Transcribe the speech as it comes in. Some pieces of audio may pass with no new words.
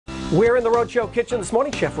We're in the Roadshow kitchen this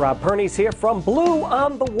morning. Chef Rob Pirnie's here from Blue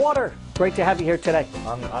on the Water. Great to have you here today.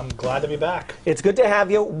 I'm glad to be back. It's good to have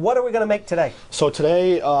you. What are we going to make today? So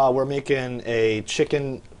today we're making a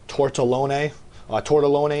chicken tortelloni.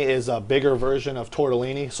 Tortelloni is a bigger version of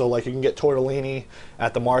tortellini. So like you can get tortellini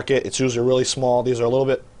at the market. It's usually really small. These are a little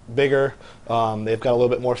bit bigger. They've got a little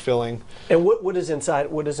bit more filling. And what is inside?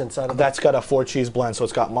 What is inside of that? That's got a 4-cheese blend. So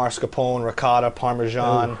it's got mascarpone, ricotta,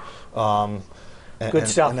 parmesan. Good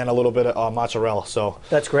stuff. And then a little bit of mozzarella. So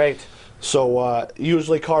that's great. So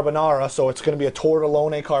usually carbonara, so it's going to be a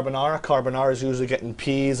tortelloni carbonara. Carbonara is usually getting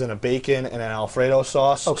peas and a bacon and an Alfredo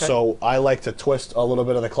sauce. Okay. So I like to twist a little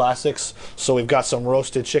bit of the classics. So we've got some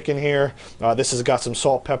roasted chicken here. This has got some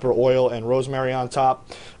salt, pepper, oil, and rosemary on top.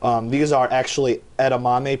 These are actually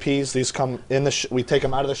edamame peas. These come in the we take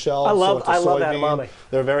them out of the shell. I love edamame.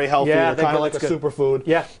 They're very healthy. Yeah, they're kind of like a superfood.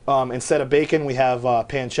 Yeah. Instead of bacon, we have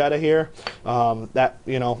pancetta here. That,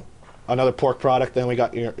 you know, another pork product. Then we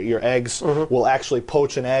got your eggs. We'll actually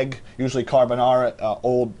poach an egg, usually carbonara,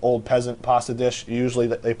 old peasant pasta dish. Usually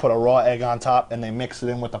they put a raw egg on top and they mix it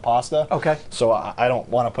in with the pasta. Okay. So I don't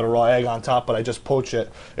want to put a raw egg on top, but I just poach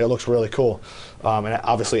it. It looks really cool. And it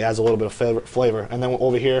obviously adds a little bit of flavor. And then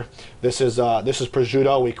over here, this is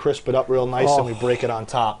prosciutto. We crisp it up real nice and we break it on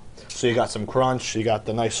top. So you got some crunch, you got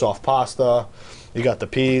the nice soft pasta, you got the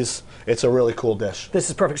peas. It's a really cool dish. This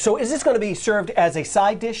is perfect. So is this going to be served as a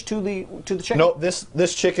side dish to the chicken? No,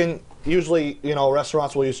 this chicken, usually, you know,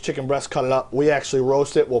 restaurants will use chicken breast, cut it up. We actually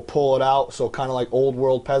roast it, we'll pull it out, so kind of like old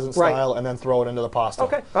world peasant style, and then throw it into the pasta.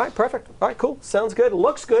 Okay, all right, perfect. All right, cool. Sounds good,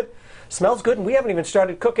 looks good, smells good, and we haven't even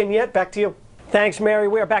started cooking yet. Back to you. Thanks, Mary.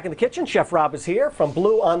 We are back in the kitchen. Chef Rob is here from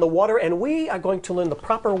Blue on the Water, and we are going to learn the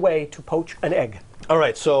proper way to poach an egg. All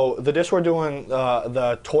right, so the dish we're doing,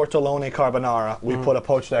 the Tortolloni Carbonara, we put a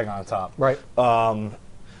poached egg on top. Right.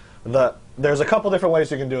 There's a couple different ways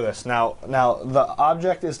you can do this. Now the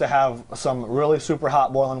object is to have some really super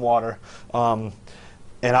hot boiling water, and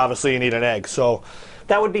obviously you need an egg. So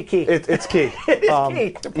that would be key. It's key. It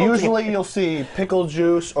is key. Usually you'll see pickle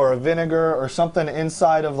juice or a vinegar or something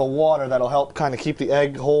inside of the water that'll help kind of keep the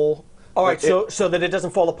egg whole. All right, so that it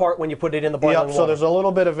doesn't fall apart when you put it in the boiling water. So there's a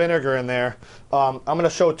little bit of vinegar in there. I'm going to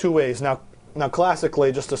show two ways. Now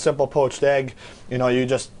classically, just a simple poached egg, you know, you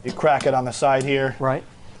crack it on the side here. Right.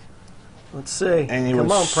 Let's see. And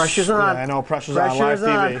Come on, pressure's on. Yeah, I know, pressure's on live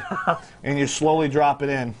TV. And you slowly drop it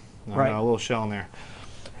in. Right. A little shell in there.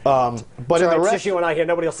 But in the restaurant, you and I here,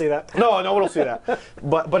 nobody will see that. No one will see that.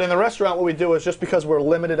 But in the restaurant, what we do is just because we're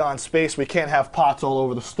limited on space, we can't have pots all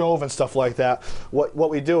over the stove and stuff like that. What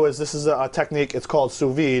we do is, this is a technique. It's called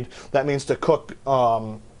sous vide. That means to cook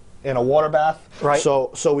in a water bath. Right.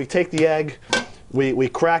 So we take the egg, we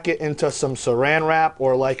crack it into some Saran wrap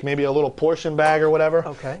or like maybe a little portion bag or whatever.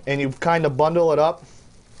 Okay. And you kind of bundle it up.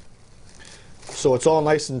 So it's all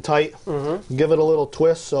nice and tight. Give it a little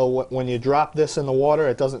twist so when you drop this in the water,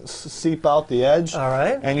 it doesn't seep out the edge. All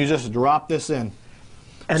right. And you just drop this in.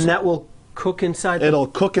 And that will cook inside? It'll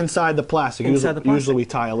cook inside the plastic. Usually we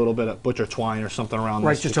tie a little bit of butcher twine or something around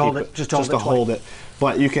this. Just to hold it. Just to hold it.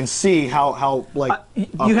 But you can see how like you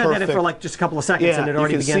had that in for like just a couple of seconds and it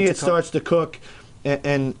already began to cook. You can see it starts to cook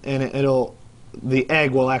and the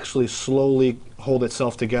egg will actually slowly hold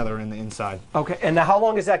itself together in the inside. Okay, and now how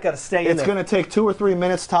long is that got to stay in there? It's going to take 2 or 3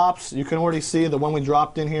 minutes tops. You can already see the one we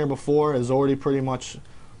dropped in here before is already pretty much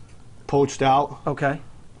poached out. Okay.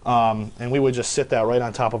 And we would just sit that right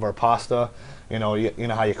on top of our pasta. You know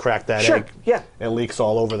how you crack that egg? Yeah. It leaks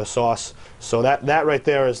all over the sauce. So that right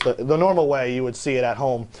there is the normal way you would see it at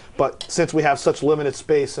home. But since we have such limited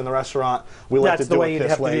space in the restaurant, we like to do it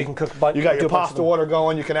this way. You got your pasta water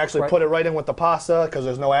going. You can actually put it right in with the pasta because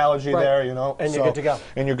there's no allergy there, you know. And you're good to go.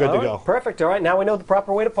 And you're good to go. Perfect. All right. Now we know the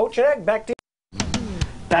proper way to poach an egg. Back to you.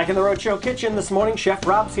 Back in the Roadshow kitchen this morning. Chef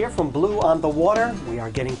Rob's here from Blue on the Water. We are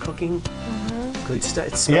getting cooking. Good stuff.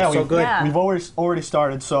 It smells so good. Yeah. We've already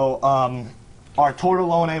started. So our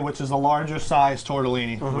tortelloni, which is a larger size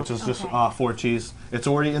tortellini, which is just 4 cheese. It's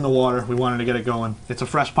already in the water. We wanted to get it going. It's a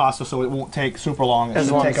fresh pasta, so it won't take super long. It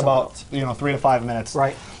should take about 3 to 5 minutes.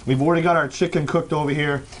 Right. We've already got our chicken cooked over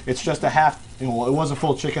here. It's just a half. It was a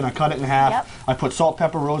full chicken. I cut it in half. Yep. I put salt,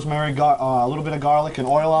 pepper, rosemary, a little bit of garlic and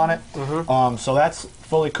oil on it. So that's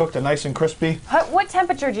fully cooked and nice and crispy. What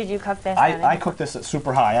temperature did you cook this at? I cooked this at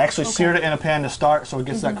super high. I actually seared it in a pan to start so it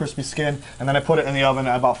gets that crispy skin, and then I put it in the oven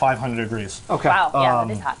at about 500 degrees. Okay. Wow, yeah,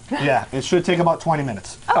 that is hot. Yeah, it should take about 20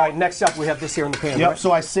 minutes. All right, next up we have this here in the pan. Yep, right?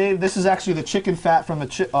 so I saved, this is actually the chicken fat from the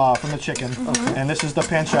chicken, and this is the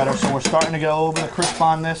pancetta, so we're starting to get a little bit of crisp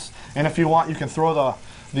on this, and if you want, you can throw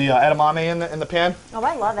the edamame in the pan. Oh,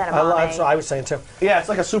 I love that. That's what I was saying too. Yeah, it's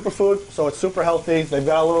like a superfood, so it's super healthy. They've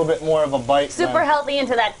got a little bit more of a bite. Super healthy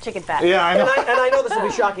into that chicken fat. Yeah, I know. And I know this will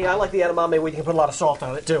be shocking. I like the edamame where you can put a lot of salt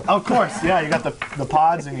on it too. Of course, yeah. You got the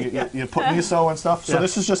pods and you put miso and stuff. So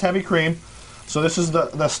this is just heavy cream. So this is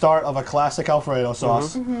the start of a classic Alfredo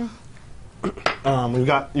sauce. We've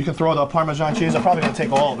got, you can throw the Parmesan cheese. I'm probably gonna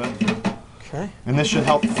take all of it. Okay. And this should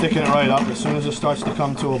help thicken it right up. As soon as it starts to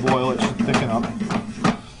come to a boil, it should thicken up.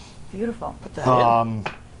 Beautiful. Put that in.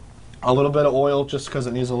 A little bit of oil, just because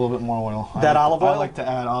it needs a little bit more oil. Olive oil? I like to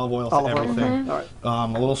add olive oil to everything. All right.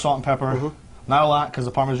 A little salt and pepper. Not a lot, because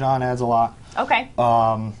the Parmesan adds a lot. Okay.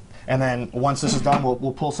 And then once this is done,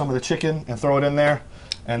 we'll pull some of the chicken and throw it in there,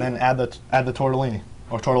 and then add the tortellini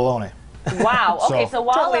or tortelloni. Wow. Okay, so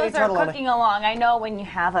while those are tortelloni. cooking along, I know when you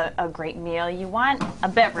have a great meal, you want a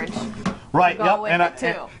beverage. Right, Go yep, with and, it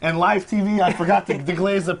too. and live TV, I forgot to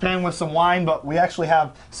deglaze the pan with some wine, but we actually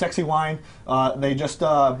have sexy wine. They just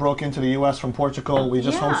broke into the U.S. from Portugal. We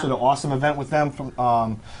just hosted an awesome event with them from,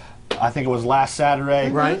 I think it was last Saturday.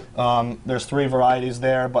 Right. There's 3 varieties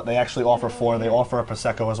there, but they actually offer 4. They offer a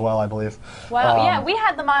Prosecco as well, I believe. Well, yeah, we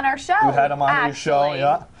had them on our show. You had them on your show,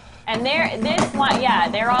 yeah. And this one, yeah,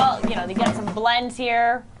 they're all, they get some blends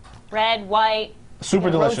here, red, white.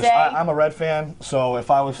 Super delicious. Rosé. I'm a red fan, so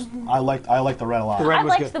if I was, I liked the red a lot. The red I was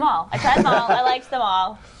liked good. them all. I tried them all. I liked them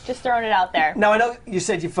all. Just throwing it out there. Now I know you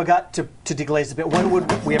said you forgot to deglaze a bit. When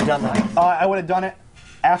would we have done that? I would have done it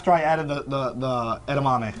after I added the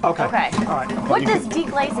edamame. Okay. Okay. All right. What does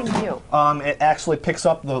deglazing do? It actually picks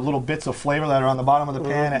up the little bits of flavor that are on the bottom of the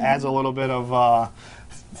pan. It adds a little bit of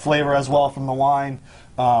flavor as well from the wine.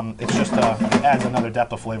 It's just it adds another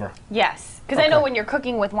depth of flavor. Yes. Because I know when you're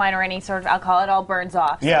cooking with wine or any sort of alcohol, it all burns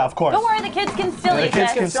off. So Yeah, of course. don't worry, the kids can still eat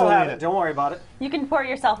kids this. can Still have eat it. it. Don't worry about it. You can pour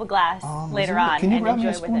yourself a glass later on Can you and grab me enjoy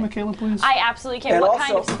a spoon, with it. Michaela, please? I absolutely can. And What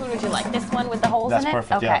kind of also- spoon would you like? This one with the holes That's in it?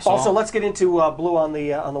 perfect, Okay. yeah. So- Also, let's get into blue on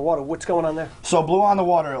the water. What's going on there? So Blue on the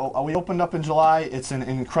Water, we opened up in July. It's an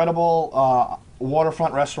incredible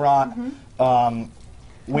waterfront restaurant.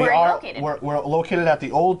 Where are you located? We're located at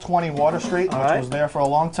the old 20 Water Street, which right. was there for a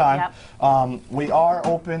long time. We are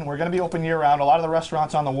open. We're going to be open year-round. A lot of the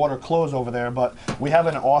restaurants on the water close over there, but we have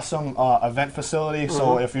an awesome event facility.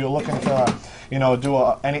 So if you're looking to, do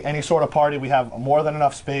any sort of party, we have more than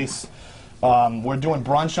enough space. We're doing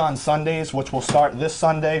brunch on Sundays, which will start this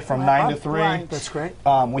Sunday from 9 to 3. brunch. That's great.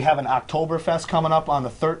 We have an Oktoberfest coming up on the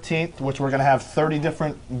 13th, which we're going to have 30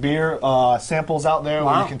 different beer samples out there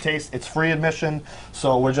where you can taste. It's free admission,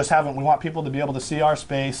 so we want people to be able to see our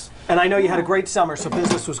space. And I know you had a great summer, so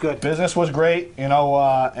business was good. Business was great, and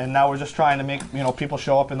now we're just trying to make people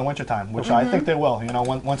show up in the wintertime, which I think they will.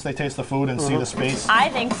 Once they taste the food and see the space. I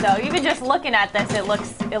think so. Even just looking at this, it looks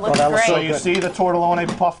that great. looks So so you good. see the tortelloni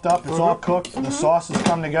puffed up. It's all cooked. The sauces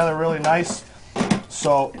come together really nice.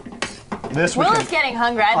 So this we Will can, is getting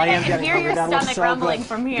hungry. I think I am can getting hear hungry. your That looks stomach so rumbling good.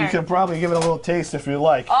 from you here. can probably give it a little taste if you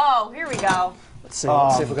like. Oh, here we go. Let's see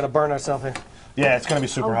if we're going to burn ourselves here. Yeah, it's going to be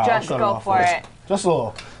super Oh, hot. just I'll shut go off for first. it. Just a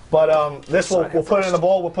little. But this we'll put it in a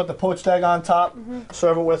bowl. We'll put the poached egg on top.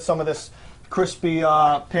 Serve it with some of this crispy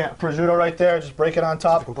prosciutto right there. Just break it on We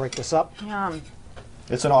top. can break this up. Yum.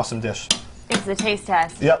 It's an awesome dish. It's the taste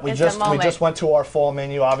test. Yep, we It's just the moment. went to our fall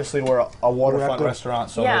menu. Obviously, we're a waterfront good. restaurant,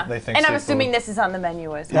 so Yeah. they think And I'm seafood. assuming this is on the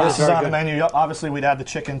menu as Yeah, well. this is very on the good. menu. Yep. Obviously, we'd add the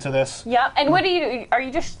chicken to this. Yep. And what do you do? Are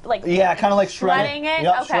you just like Yeah, kind of like shredding it?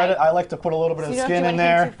 Yep, Okay. shred it. I like to put a little bit So of you don't skin do in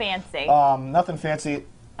anything there. too fancy. Nothing fancy.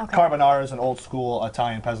 Okay. Carbonara is an old school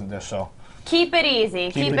Italian peasant dish, so. Keep it easy.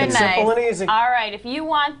 Keep it it easy. nice. Simple and easy. All right. If you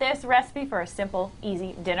want this recipe for a simple,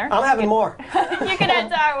 easy dinner, I'm having more. you can head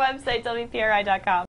to our website, wpri.com.